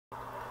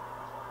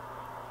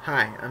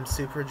Hi, I'm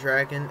Super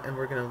Dragon, and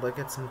we're gonna look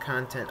at some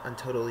content on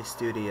Totally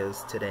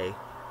Studios today.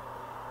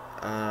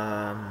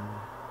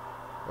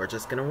 We're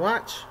just gonna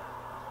watch.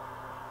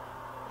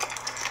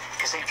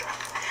 Cassandra,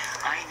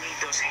 I need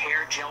those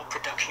hair gel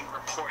production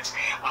reports.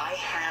 I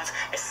have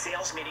a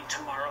sales meeting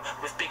tomorrow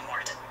with Big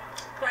Mart.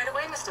 Right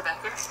away, Mr.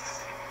 Becker.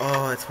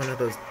 Oh, it's one of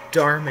those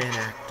Darman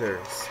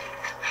actors.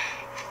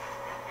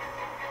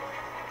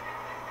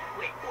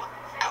 Wait, what?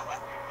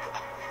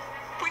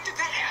 When did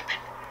that happen?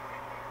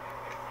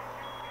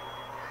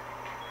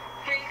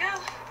 Here you go.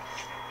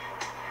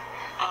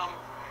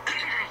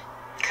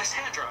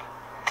 Cassandra.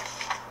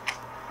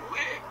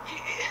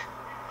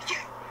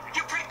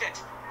 You're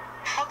pregnant.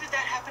 How did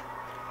that happen?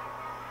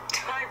 Do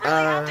I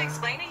really have to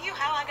explain to you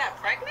how I got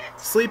pregnant?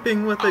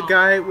 Sleeping with a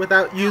guy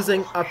without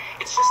using a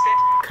It's just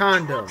that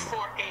condom. you work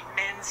for a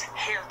men's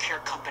hair care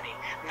company,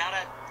 not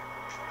a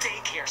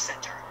daycare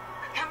center.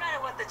 No matter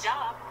what the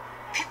job,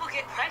 people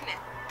get pregnant.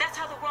 That's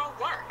how the world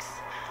works.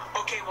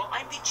 Okay, well,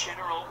 I'm the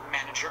general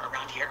manager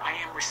around here. I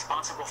am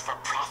responsible for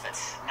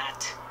profits,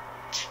 not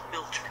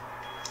children.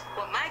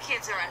 Well, my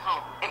kids are at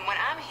home, and when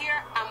I'm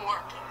here, I'm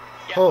working.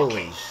 Yeah,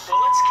 Holy okay. Well,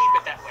 let's keep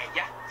it that way,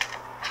 yeah?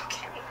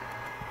 Okay.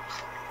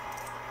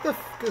 What the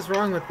f is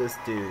wrong with this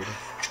dude?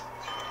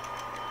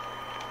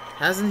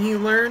 Hasn't he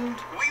learned?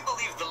 We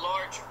believe the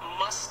large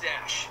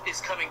mustache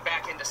is coming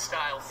back into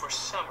style for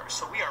summer,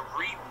 so we are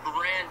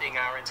rebranding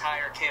our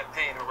entire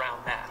campaign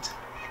around that.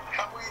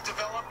 Have we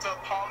developed a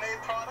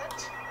pomade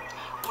product?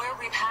 We're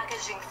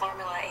repackaging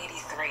Formula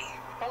 83.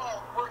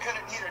 Well, we're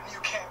gonna need a new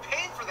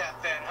campaign for that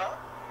then, huh?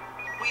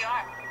 We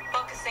are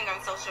focusing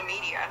on social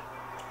media.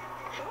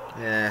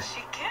 Yeah.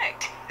 She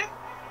kicked.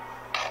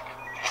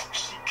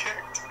 She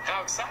kicked.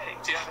 How exciting.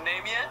 Do you have a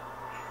name yet?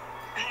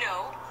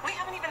 No, we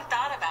haven't even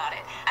thought about it.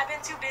 I've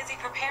been too busy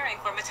preparing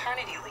for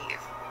maternity leave.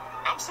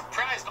 I'm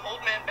surprised Old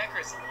Man Becker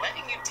is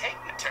letting you take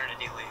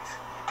maternity leave.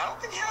 I don't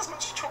think he has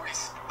much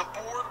choice. The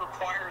board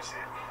requires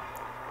it.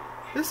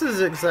 This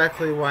is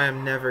exactly why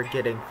I'm never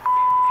getting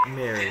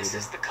married. This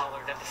is the color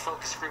that the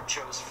focus group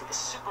chose for the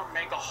Super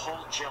Mega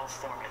Whole Gel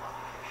formula.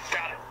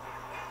 Got it.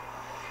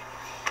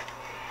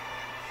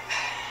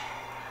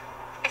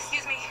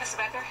 Excuse me, Mr.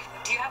 Becker.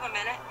 Do you have a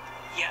minute?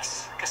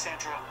 Yes,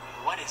 Cassandra,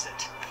 what is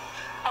it?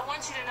 I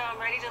want you to know I'm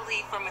ready to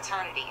leave for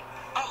maternity.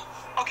 Oh,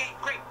 okay,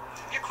 great.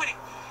 You're quitting.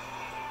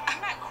 I'm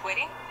not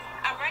quitting.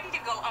 I'm ready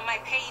to go on my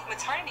paid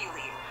maternity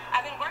leave.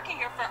 I've been working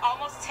here for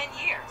almost 10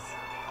 years.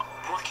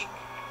 Working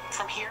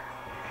from here?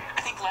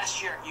 I think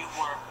last year you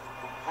were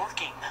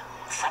working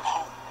from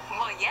home.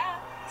 Well, yeah.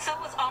 So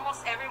was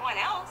almost everyone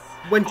else.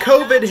 When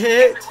Well, COVID not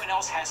hit, everyone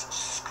else has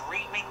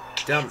screaming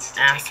dumb kids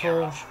to take care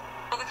asshole. of.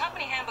 Well, the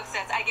company handbook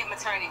says I get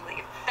maternity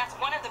leave. That's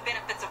one of the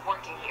benefits of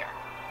working here.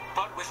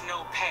 But with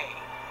no pay.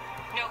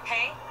 No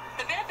pay?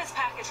 The benefits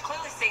package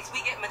clearly states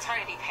we get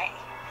maternity pay.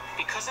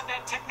 Because of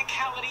that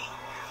technicality,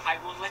 I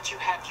will let you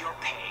have your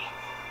pay.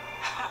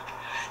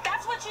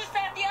 That's what you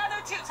said the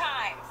other 2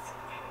 times.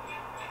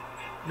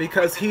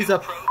 Because he's a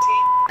Protein,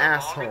 the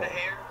asshole. longer the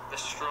hair, the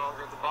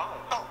stronger the bond.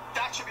 Oh,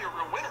 that should be a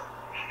real winner.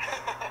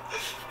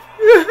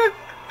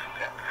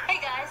 Hey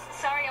guys,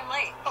 sorry I'm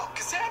late. Oh,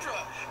 Cassandra,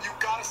 you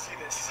gotta see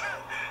this.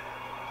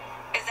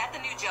 Is that the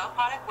new gel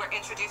product we're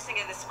introducing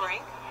in the spring?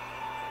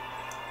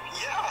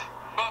 Yeah.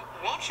 But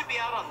won't you be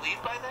out on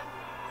leave by then?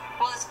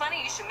 Well, it's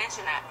funny you should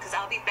mention that because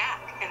I'll be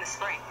back in the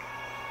spring.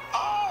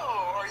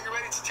 Oh, are you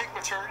ready to take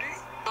maternity?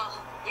 Well,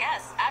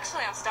 yes,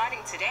 actually I'm starting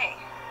today.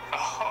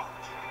 Oh,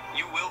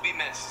 you will be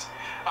missed.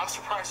 I'm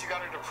surprised you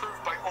got it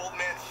approved by Old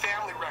Man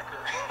Family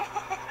Wrecker.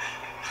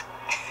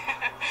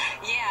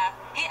 Yeah,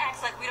 he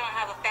acts like we don't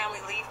have a family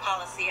leave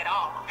policy at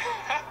all.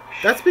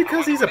 That's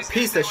because he's a What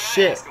piece gonna of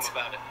say when I shit. ask him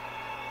about it.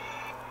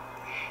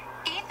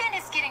 Ethan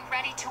is getting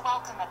ready to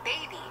welcome a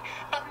baby,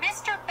 but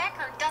Mr.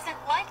 Becker doesn't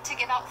like to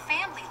give out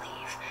family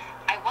leave.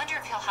 I wonder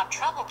if he'll have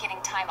trouble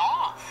getting time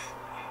off.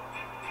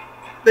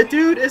 The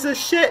dude is a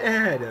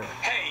shithead.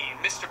 Hey,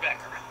 Mr.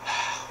 Becker.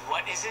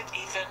 What is it,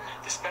 Ethan?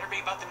 This better be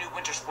about the new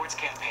winter sports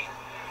campaign.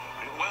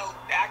 Well,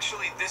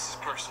 actually, this is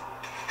personal.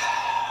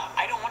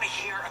 I don't want to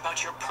hear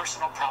about your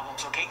personal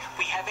problems, okay?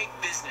 We have a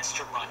business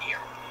to run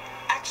here.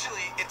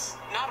 Actually, it's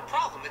not a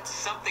problem. It's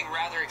something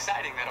rather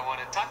exciting that I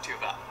want to talk to you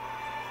about.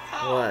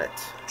 What?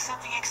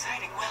 Something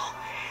exciting. Well,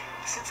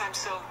 since I'm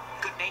so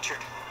good-natured,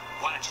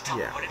 why don't you tell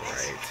Yeah, me what it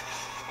is? right.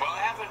 Well,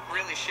 I haven't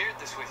really shared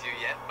this with you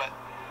yet, but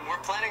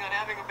we're planning on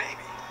having a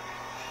baby.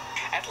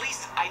 At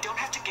least I don't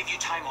have to give you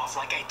time off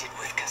like I did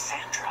with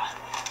Cassandra.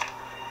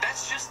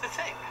 That's just the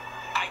thing.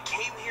 I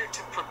came here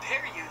to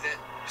prepare you that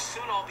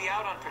soon I'll be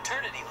out on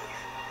paternity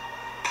leave.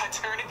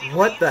 Paternity leave?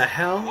 What the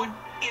hell? What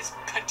is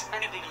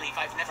paternity leave?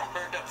 I've never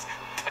heard of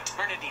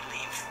paternity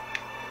leave.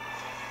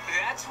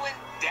 That's when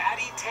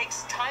Daddy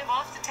takes time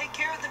off to take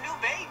care of the new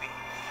baby.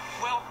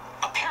 Well,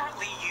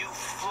 apparently you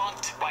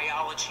flunked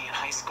biology in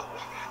high school,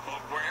 or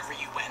wherever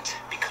you went,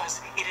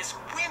 because it is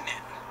women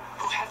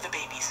who have the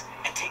babies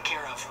and take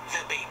care of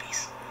the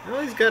babies.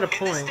 Well, he's got a In this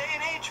point. day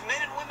and age, men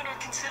and women are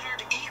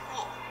considered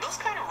equal. Those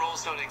kind of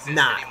roles don't exist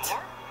Not.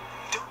 anymore.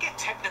 Don't get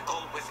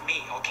technical with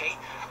me, okay?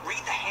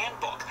 Read the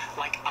handbook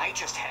like I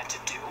just had to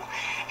do,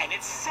 and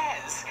it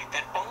says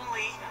that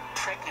only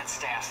pregnant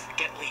staff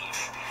get leave.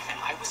 And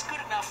I was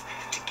good enough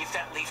to give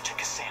that leave to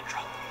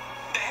Cassandra.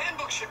 The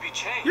handbook should be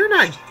changed. You're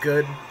not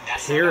good,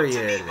 That's not up to me,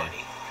 period.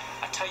 buddy.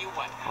 I tell you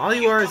what. All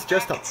you are is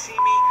just come a back and see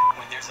me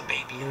when there's a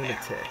baby in there.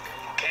 lunatic.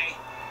 Okay?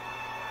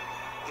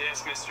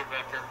 Yes, Mr.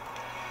 Becker.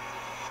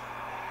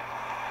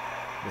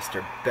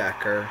 Mr.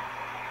 Becker.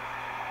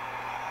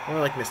 More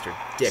like Mr.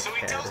 Dickhead. So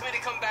he tells me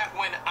to come back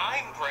when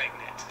I'm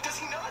pregnant. Does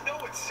he not know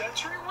what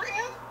century we're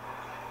in?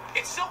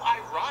 It's so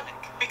ironic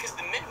because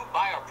the men who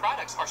buy our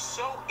products are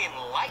so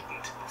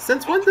enlightened.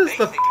 Since What when would does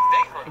they the think if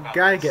they heard about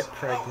guy this? get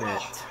pregnant? Oh,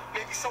 well,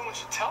 maybe someone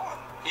should tell him.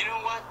 You know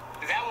what?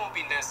 That won't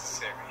be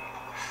necessary.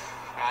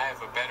 I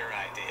have a better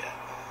idea.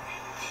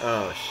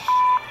 Oh,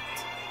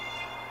 shit.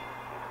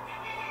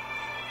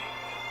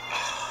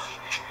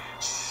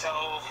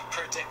 So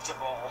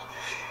predictable.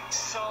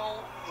 So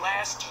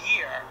last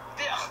year.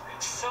 Ugh,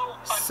 so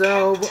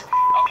So unkempt.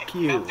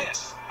 Okay, now cute.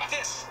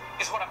 this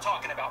is what I'm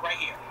talking about right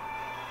here.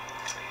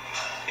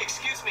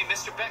 Excuse me,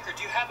 Mr. Becker,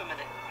 do you have a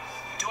minute?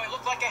 Do I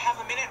look like I have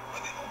a minute?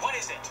 What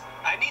is it?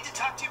 I need to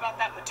talk to you about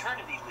that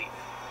maternity leave.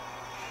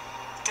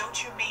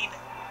 Don't you mean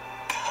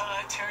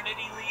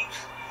paternity leave?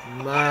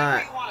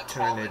 Whatever you want to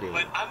call it, Maternity.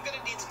 but I'm going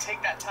to need to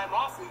take that time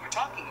off we were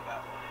talking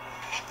about.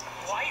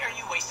 Why are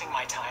you wasting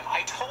my time?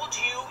 I told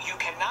you you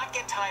cannot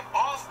get time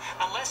off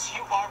unless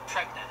you are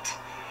pregnant.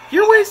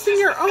 You're Well, that's wasting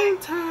just your the thing. own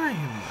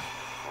time.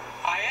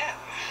 I am.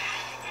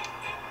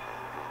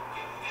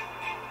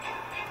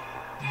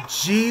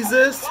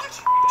 Jesus What?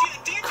 Do you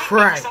think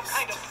Christ. I'm some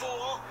kind of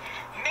fool?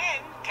 Men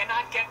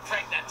cannot get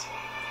pregnant.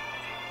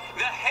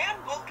 The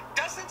handbook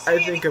doesn't say I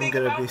think I'm anything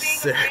gonna about be being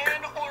sick. a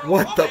man or a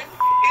What the woman.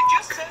 It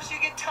just says you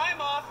get time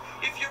off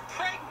if you're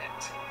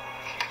pregnant.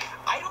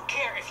 I don't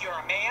care if you're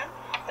a man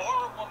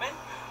or a woman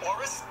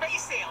or a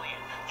space alien.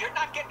 You're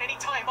not getting any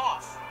time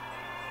off.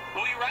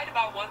 Well, you're right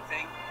about one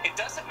thing. It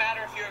doesn't matter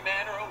if you're a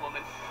man or a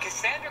woman.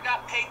 Cassandra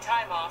got paid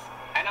time off,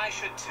 and I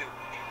should too.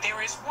 There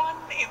is one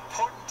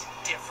important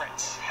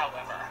difference,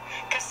 however.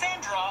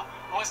 Cassandra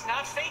was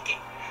not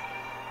faking.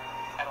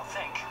 I don't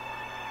think.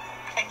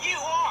 And you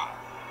are.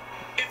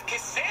 If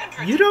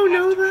Cassandra You didn't don't have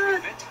know to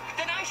that? prove it,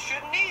 then I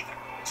shouldn't either.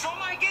 So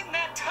am I getting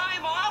that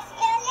time off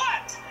or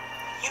what?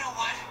 You know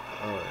what?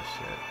 Oh,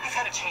 shit. I've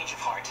had a change of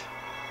heart.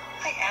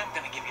 I am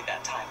going to give you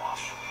that time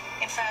off.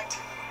 In fact,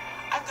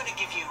 I'm going to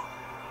give you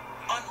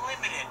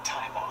unlimited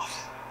time off.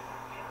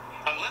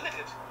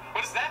 Unlimited?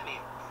 What does that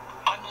mean?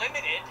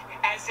 Unlimited,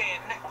 as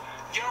in,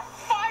 you're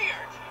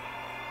fired.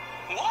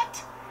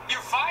 What?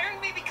 You're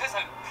firing me because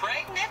I'm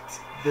pregnant?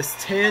 This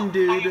tan I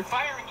dude am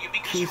firing you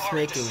because keeps you are a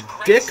making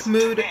disgrace dick to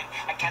mood men.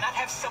 I cannot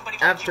have somebody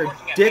like after you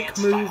working at dick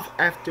man move style.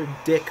 after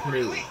dick move.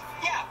 Really?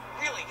 Yeah,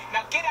 really.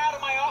 Now get out of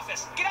my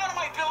office. Get out of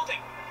my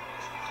building.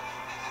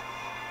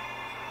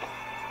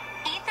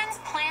 Ethan's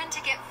plan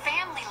to get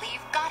family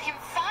leave got him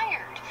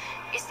fired.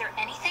 Is there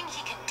anything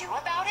he can do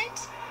about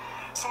it?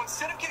 So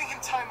instead of getting him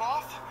time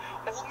off,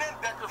 old man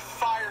Becker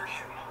fired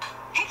him.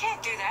 He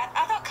can't do that.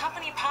 I thought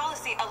company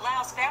policy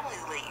allows family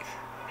leave.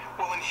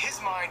 Well, in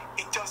his mind,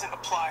 it doesn't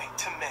apply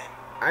to men.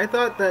 I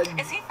thought that.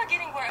 Is he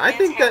forgetting where a I man's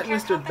think that hair care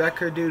Mr. company-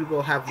 Becker dude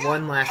will have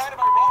one last kind of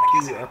ironic,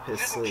 cue isn't it? up his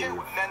He doesn't care sleeve.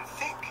 what men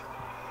think.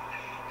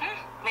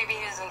 Maybe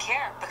he doesn't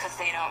care because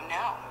they don't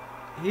know.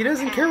 He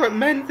doesn't care what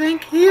men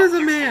think. He is a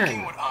You're thinking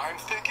man. what I'm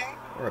thinking?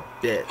 Or a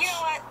bitch. You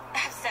know what?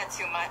 I've said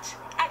too much.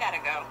 I gotta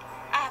go.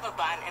 I have a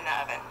bun in the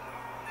oven.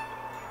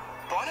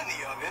 Bun in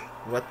the oven?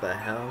 What the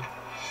hell?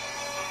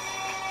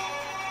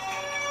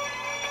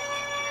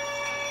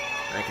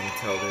 I can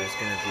tell there's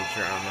gonna be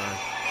drama.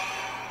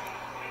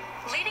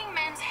 Leading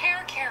men's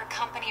hair care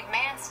company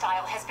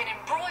Manstyle has been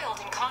embroiled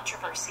in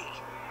controversy.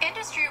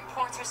 Industry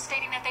reports are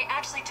stating that they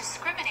actually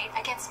discriminate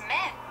against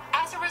men.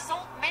 As a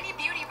result, many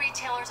beauty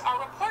retailers are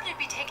reported to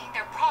be taking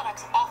their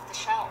products off the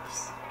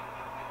shelves.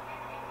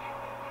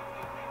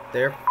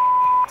 They're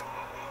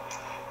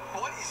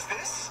What is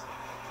this?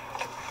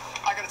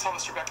 I gotta tell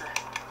Mr. Becker.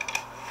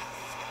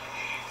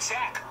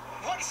 Zach,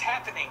 what is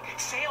happening?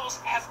 Sales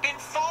have been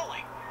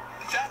falling.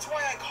 That's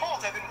why I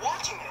called. I've been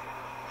watching it.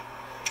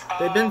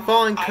 They've been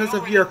falling I because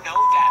of already your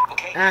know that,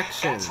 okay?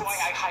 actions. That's why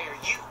I hire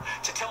you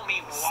to tell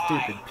me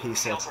why Stupid piece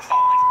sales of are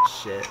falling.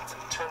 shit.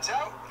 Turns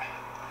out,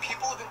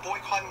 people have been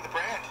boycotting the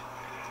brand.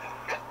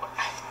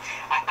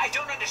 I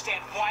don't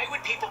understand. Why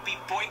would people be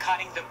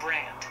boycotting the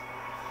brand?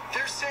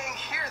 They're saying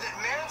here that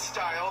man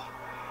style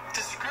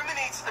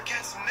discriminates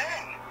against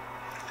men.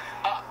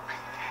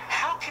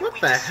 How can What we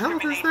the hell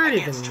does discriminate that even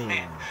against mean?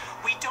 men?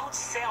 We don't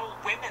sell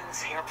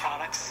women's hair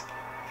products.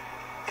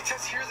 It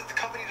says here that the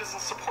company doesn't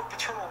support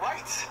paternal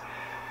rights.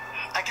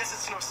 I guess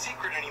it's no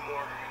secret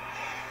anymore.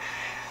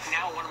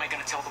 Now what am I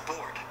going to tell the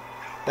board?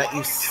 That Why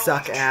you don't tell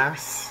suck me the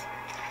ass.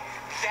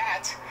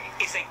 That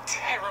is a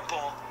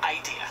terrible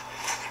idea.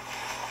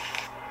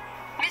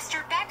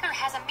 Mr. Becker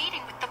has a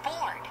meeting with the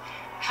board.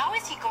 How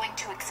is he going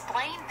to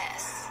explain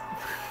this?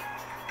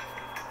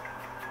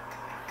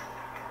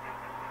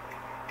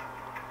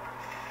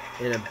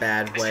 In a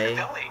bad way.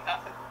 Mr. Belli,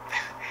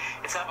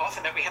 it's not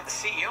often that we have the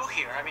CEO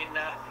here. I mean,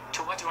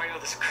 To what do I owe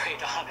this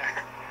great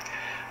honor?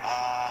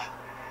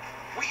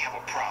 We have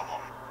a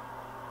problem.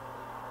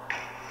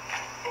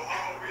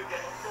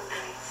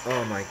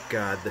 Oh my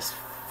god, this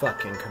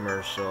fucking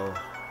commercial.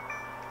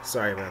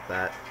 Sorry about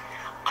that.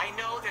 I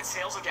know that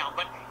sales are down,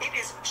 but it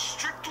is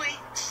strictly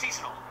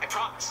seasonal. I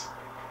promise.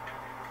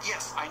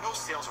 Yes, I know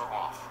sales are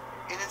off,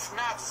 and it's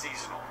not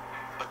seasonal,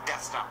 but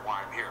that's not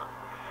why I'm here.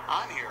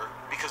 I'm here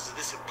because of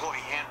this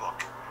employee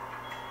handbook.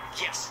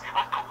 Yes,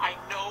 I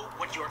know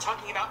what you are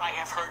talking about. I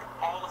have heard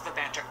all of the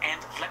banter, and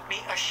let me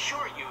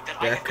assure you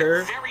that I have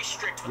Becker, been very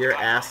strict with your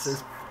the ass guidelines.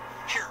 is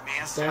Here,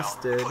 man, Sal,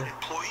 busted. put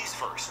employees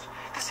first.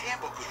 This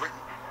handbook was written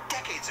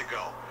decades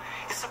ago.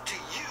 It's up to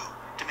you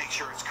to make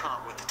sure it's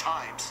current with the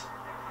times.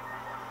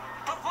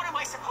 But what am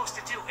I supposed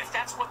to do if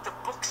that's what the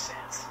book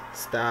says?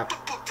 Stop. The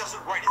book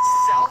doesn't write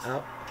itself.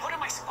 Oh. What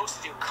am I supposed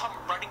to do? Come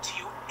running to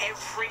you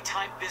every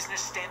time business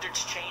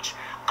standards change?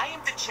 I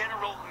am the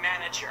general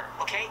manager,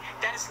 okay?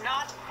 That is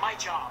not my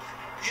job.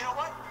 You know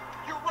what?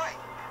 You're right.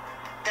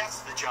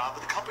 That's the job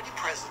of the company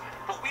president.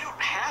 Well, we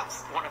don't have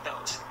one of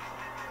those.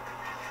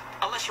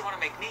 Unless you want to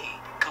make me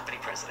company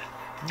president.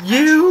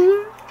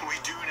 You We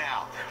do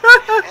now.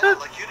 And I'd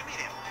like you to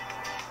meet him.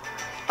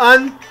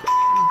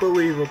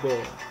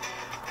 unbelievable.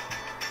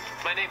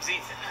 My name's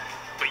Ethan,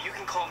 but you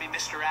can call me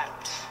Mr.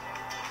 Adams.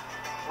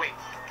 Wait,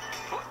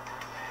 what?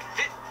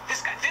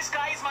 This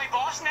guy is my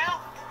boss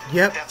now?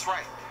 Yep. That's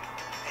right.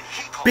 And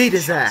he calls Beat the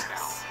his shots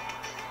ass.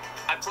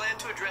 I plan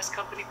to address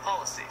company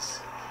policies,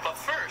 but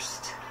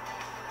first,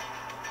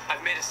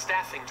 I've made a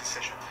staffing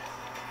decision.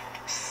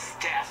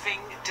 Staffing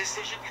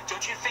decision?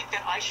 Don't you think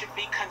that I should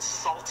be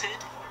consulted?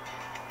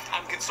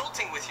 I'm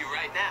consulting with you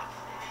right now.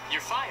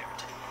 You're fired.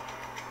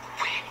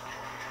 Wait.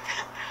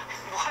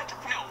 What?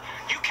 No,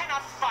 you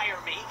cannot fire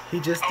me. He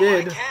just Oh,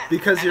 did, I can,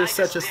 because and you're I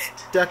such a just did.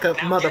 stuck-up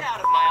Now mother. get out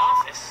of my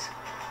office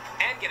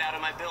and get out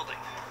of my building.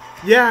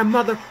 Yeah,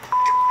 mother.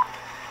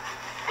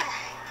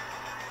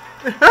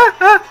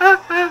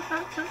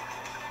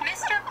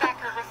 Mr.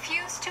 Becker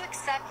refused to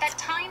accept that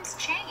times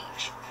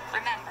change.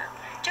 Remember,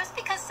 just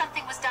because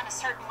something was done a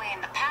certain way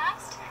in the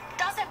past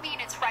doesn't mean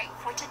it's right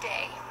for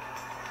today.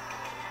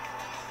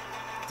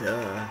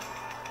 Duh.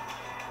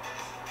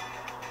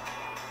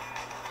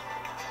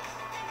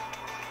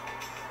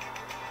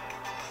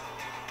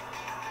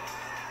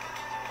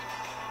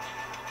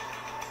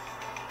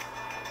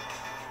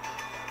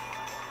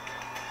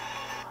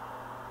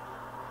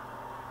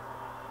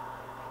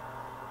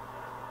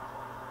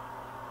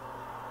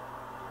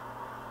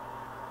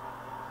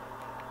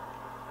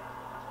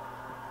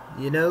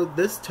 You know,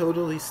 this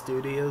Totally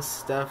Studios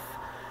stuff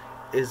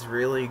is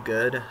really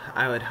good.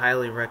 I would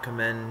highly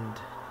recommend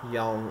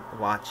y'all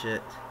watch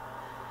it.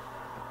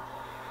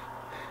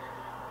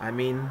 I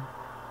mean,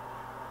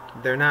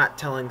 they're not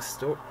telling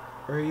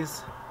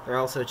stories, they're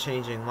also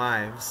changing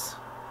lives.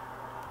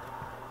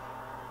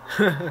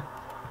 If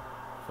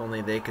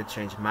only they could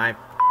change my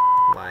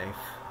life.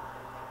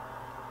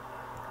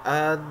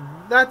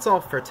 That's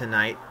all for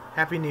tonight.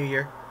 Happy New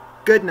Year.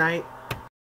 Good night.